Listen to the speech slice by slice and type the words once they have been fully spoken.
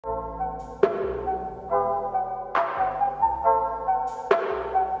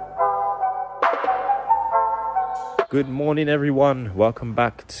Good morning everyone, welcome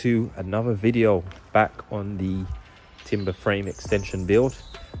back to another video back on the timber frame extension build.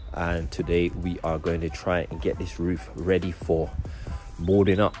 And today we are going to try and get this roof ready for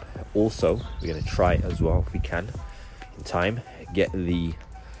boarding up. Also we're going to try as well, if we can in time,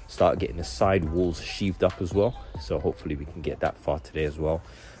 start getting the side walls sheathed up as well. So hopefully we can get that far today as well.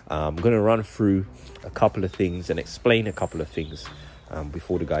 I'm going to run through a couple of things and explain a couple of things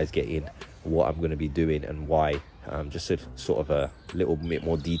before the guys get in, what I'm going to be doing and why. Just sort of a little bit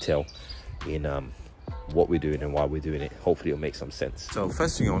more detail in what we're doing and why we're doing it. Hopefully it'll make some sense. So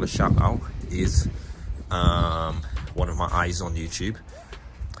first thing I want to shout out is one of my eyes on YouTube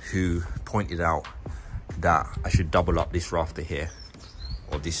who pointed out that I should double up this rafter here,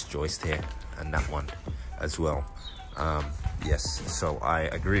 or this joist here, and that one as well. Yes, so I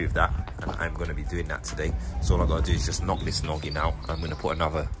agree with that, and I'm going to be doing that today. So all I got to do is just knock this noggin out. I'm going to put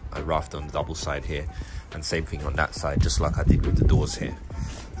a rafter on the double side here, and same thing on that side, just like I did with the doors here.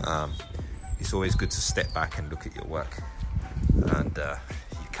 It's always good to step back and look at your work, and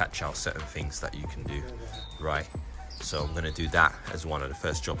you catch out certain things that you can do right. So I'm going to do that as one of the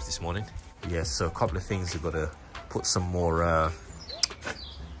first jobs this morning. Yes, so a couple of things. We've got to put some more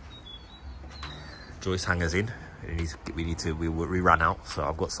joist hangers in. We ran out, so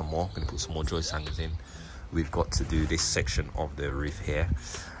I've got some more. I'm going to put some more joist hangers in. We've got to do this section of the roof here.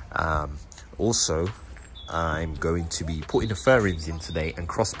 Also, I'm going to be putting the furrings in today and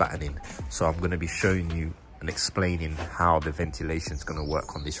cross battening. So I'm going to be showing you and explaining how the ventilation is going to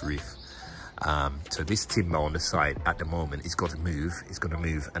work on this roof. So this timber on the side at the moment is got to move. It's going to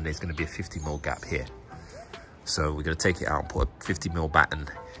move, and there's going to be a 50mm gap here. So we're going to take it out and put a 50mm batten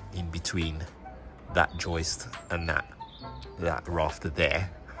in between that joist and that rafter there.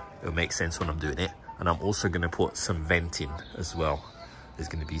 It'll make sense when I'm doing it. And I'm also going to put some venting as well. There's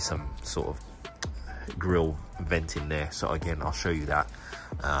going to be some sort of grill venting there, so again I'll show you that.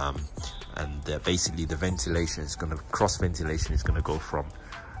 Basically the ventilation is going to, cross ventilation is going to go from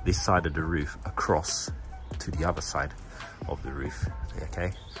this side of the roof across to the other side of the roof.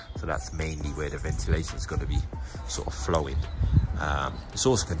 Okay, so that's mainly where the ventilation is going to be sort of flowing. This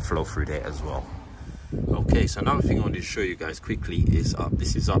also can flow through there as well. Okay, so another thing I wanted to show you guys quickly is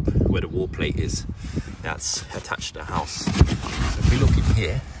this is up where the wall plate is that's attached to the house. So if we look in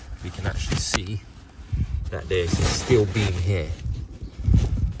here, we can actually see that there's a steel beam here.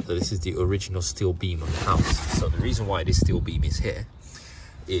 So this is the original steel beam on the house. So the reason why this steel beam is here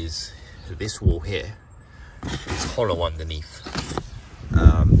is this wall here is hollow underneath.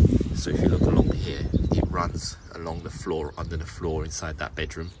 So if you look along here, it runs along the floor, under the floor inside that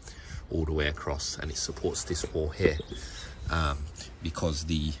bedroom, all the way across, and it supports this wall here. Because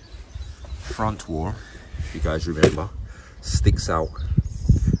the front wall, if you guys remember, sticks out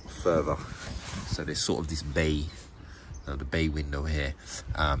further. So there's sort of this bay, the bay window here.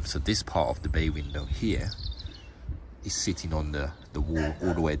 So this part of the bay window here is sitting on the wall,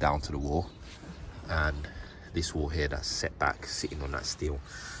 all the way down to the wall, and this wall here that's set back, sitting on that steel.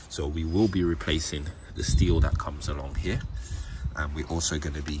 So we will be replacing the steel that comes along here, and we're also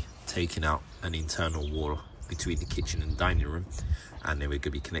going to be taking out an internal wall between the kitchen and dining room, and then we're going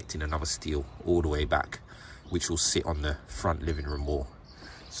to be connecting another steel all the way back, which will sit on the front living room wall.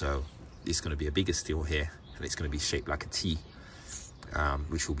 So it's going to be a bigger steel here, and it's going to be shaped like a T,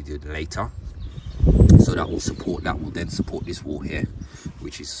 which we'll be doing later. So that will then support this wall here,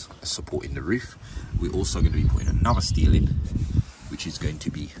 which is supporting the roof. We're also going to be putting another steel in, which is going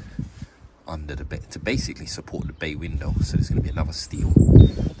to be under the bed to basically support the bay window. So there's going to be another steel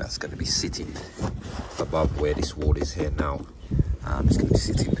that's going to be sitting above where this wall is here now. It's going to be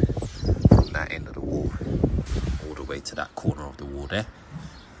sitting from that end of the wall all the way to that corner of the wall there.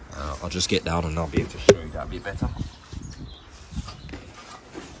 I'll just get down and I'll be able to show you that a bit better.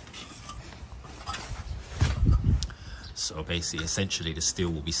 So basically, essentially the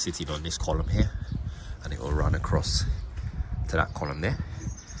steel will be sitting on this column here, and it will run across to that column there,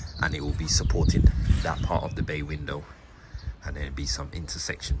 and it will be supporting that part of the bay window, and there'll be some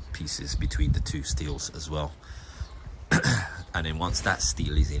intersection pieces between the two steels as well. And then once that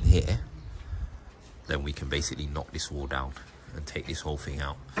steel is in here, then we can basically knock this wall down and take this whole thing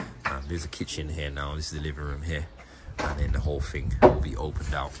out. There's a kitchen here now, this is the living room here, and then the whole thing will be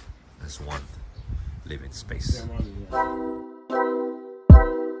opened out as one living space.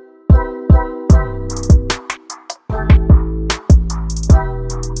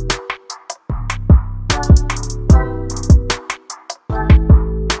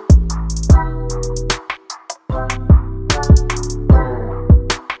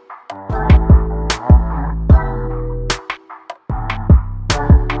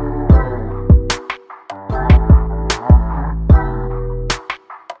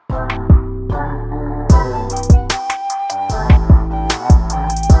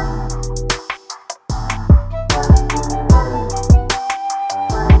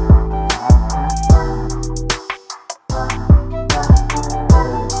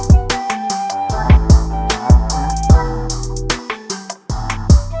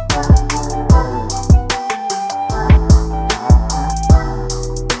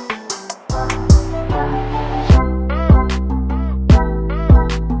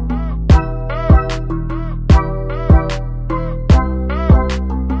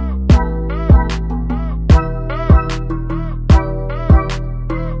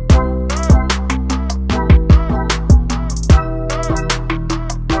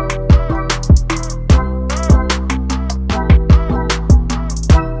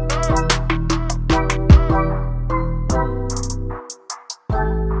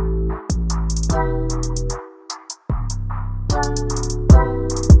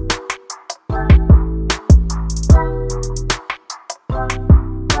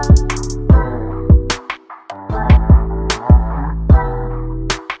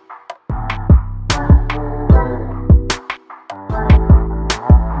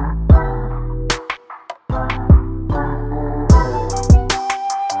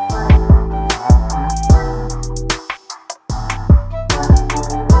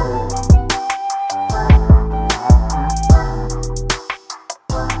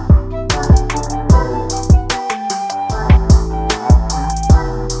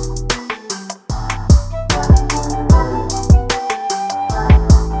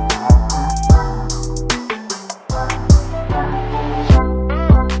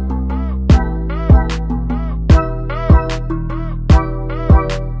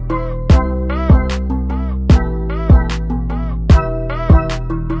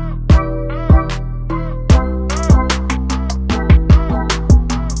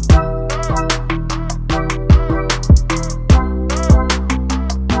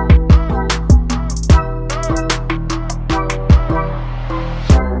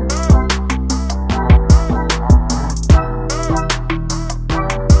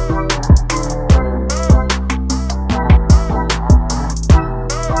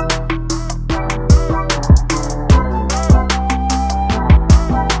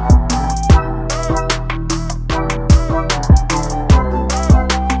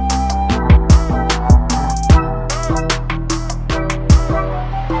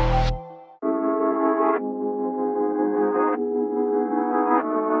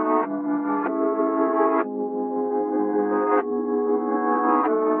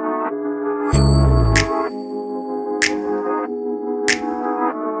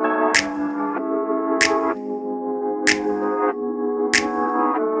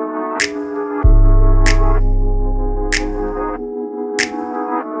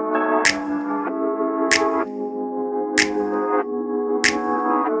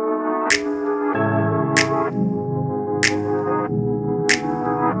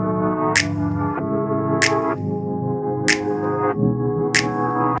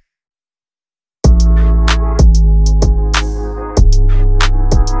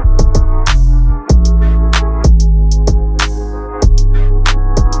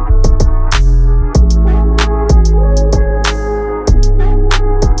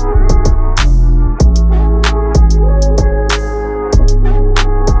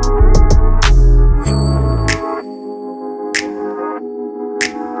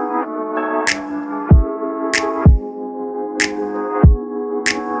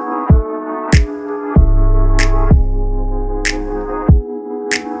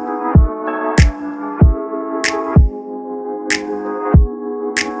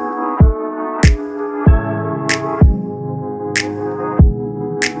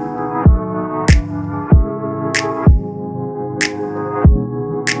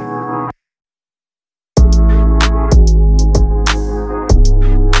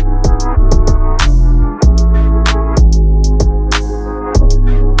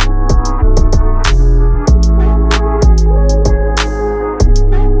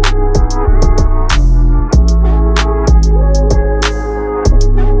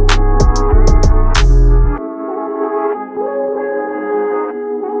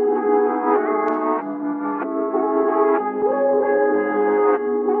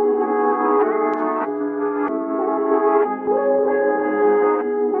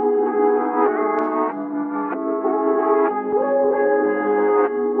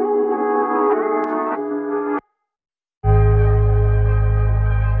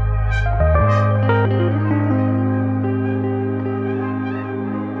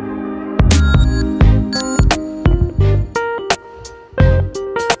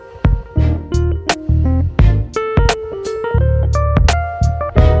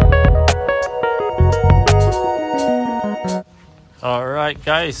 Right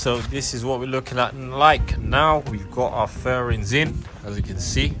guys, so this is what we're looking at like now. We've got our fairings in, as you can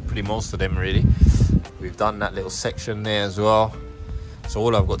see, pretty most of them really. We've done that little section there as well. So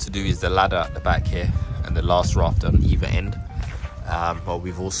all I've got to do is the ladder at the back here and the last raft on either end. But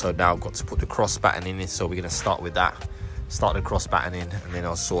we've also now got to put the cross batten in it, so we're going to start with that. Start the cross batten in, and then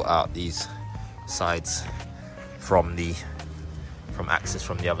I'll sort out these sides from access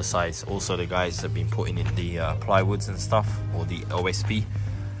from the other sides. Also, the guys have been putting in the plywoods and stuff, or the OSB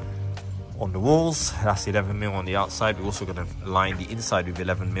on the walls. That's 11mm on the outside. We're also going to line the inside with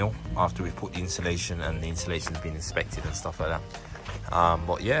 11mm after we put the insulation and the insulation's been inspected and stuff like that.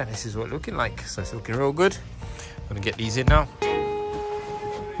 But yeah, this is what it's looking like. So it's looking real good. I'm going to get these in now.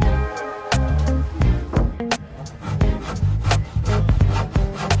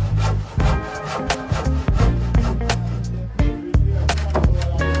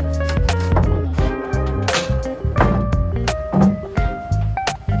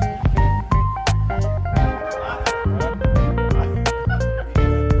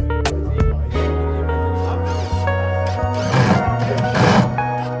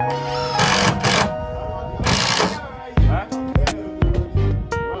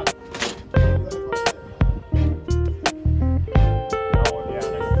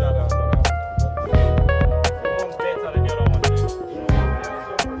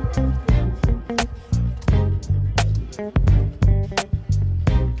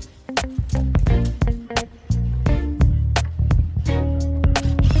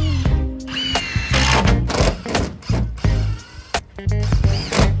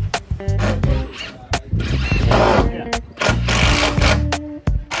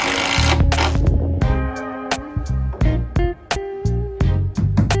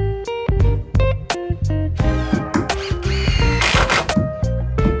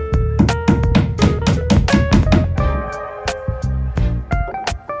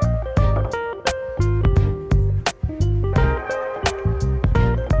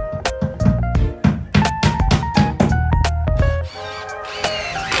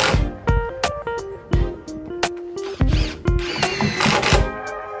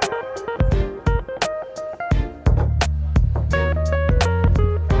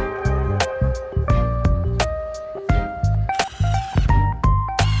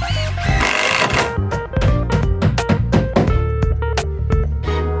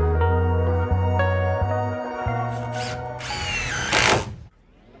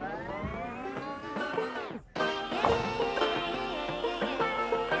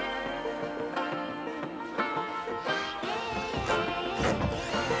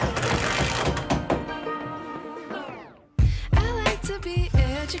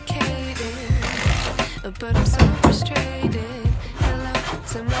 But I'm so frustrated. Hello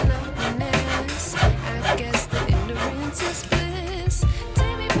to my loneliness. I guess the ignorance is bliss.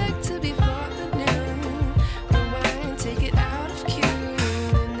 Take me back to before the new. Rewind, take it out of cue.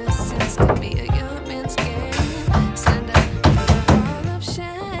 Innocence could be a young man's game. Stand up for the wall of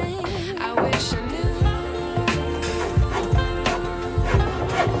shame. I wish I knew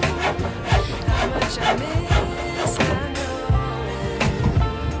how much I miss. I know.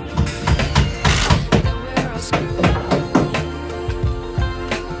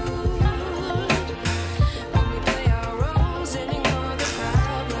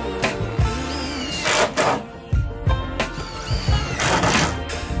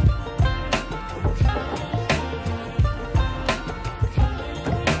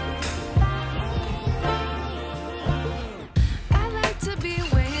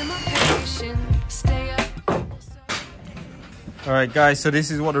 Alright guys, so this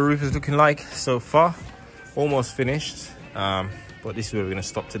is what the roof is looking like so far. Almost finished, but this is where we're going to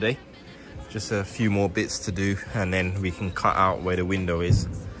stop today. Just a few more bits to do, and then we can cut out where the window is,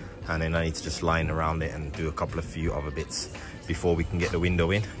 and then I need to just line around it and do a couple of few other bits before we can get the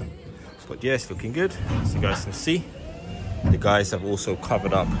window in. But yeah, it's looking good, as you guys can see. The guys have also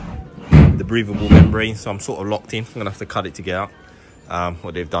covered up the breathable membrane, so I'm sort of locked in. I'm going to have to cut it to get out.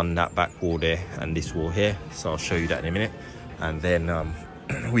 What they've done, that back wall there and this wall here, so I'll show you that in a minute. And then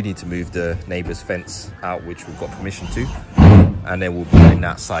we need to move the neighbour's fence out, which we've got permission to, and then we'll be in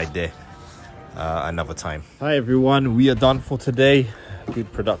that side there another time. Hi everyone, we are done for today.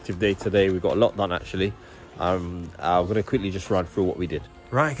 Good productive day today. We got a lot done actually. I'm gonna quickly just run through what we did.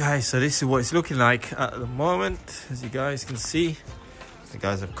 Right guys, so this is what it's looking like at the moment. As you guys can see, the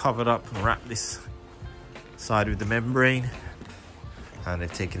guys have covered up and wrapped this side with the membrane, and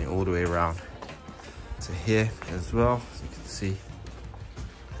they've taken it all the way around to here as well. As you can see,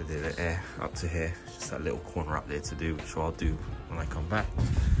 they did it up to here. Just that little corner up there to do, which I'll do when I come back.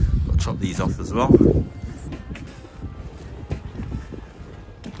 I'll chop these off as well.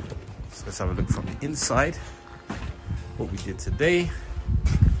 So let's have a look from the inside, what we did today.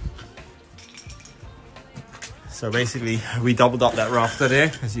 So basically we doubled up that rafter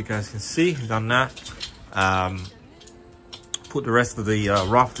there, as you guys can see. We've done that. Put the rest of the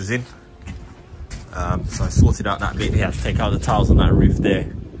rafters in. So I sorted out that bit here to take out the tiles on that roof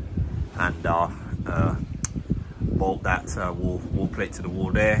there, and bolt that wall plate to the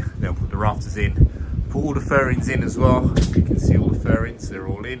wall there. Then put the rafters in, put all the fairings in as well. You can see all the fairings, they're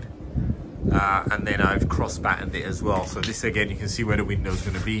all in. And then I've cross battened it as well. So this again, you can see where the window's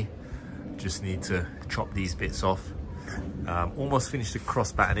going to be. Just need to chop these bits off. Almost finished the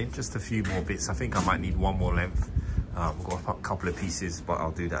cross battening, just a few more bits. I think I might need one more length. We've got a couple of pieces, but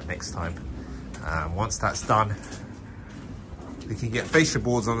I'll do that next time. Once that's done, we can get fascia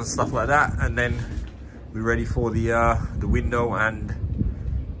boards on and stuff like that, and then we're ready for the window and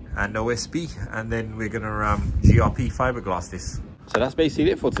OSB, and then we're gonna GRP fiberglass this. So that's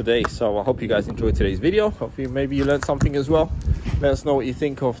basically it for today. So I hope you guys enjoyed today's video. Hopefully maybe you learned something as well. Let us know what you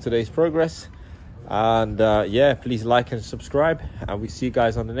think of today's progress, and yeah, please like and subscribe, and we see you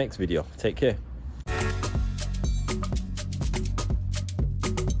guys on the next video. Take care.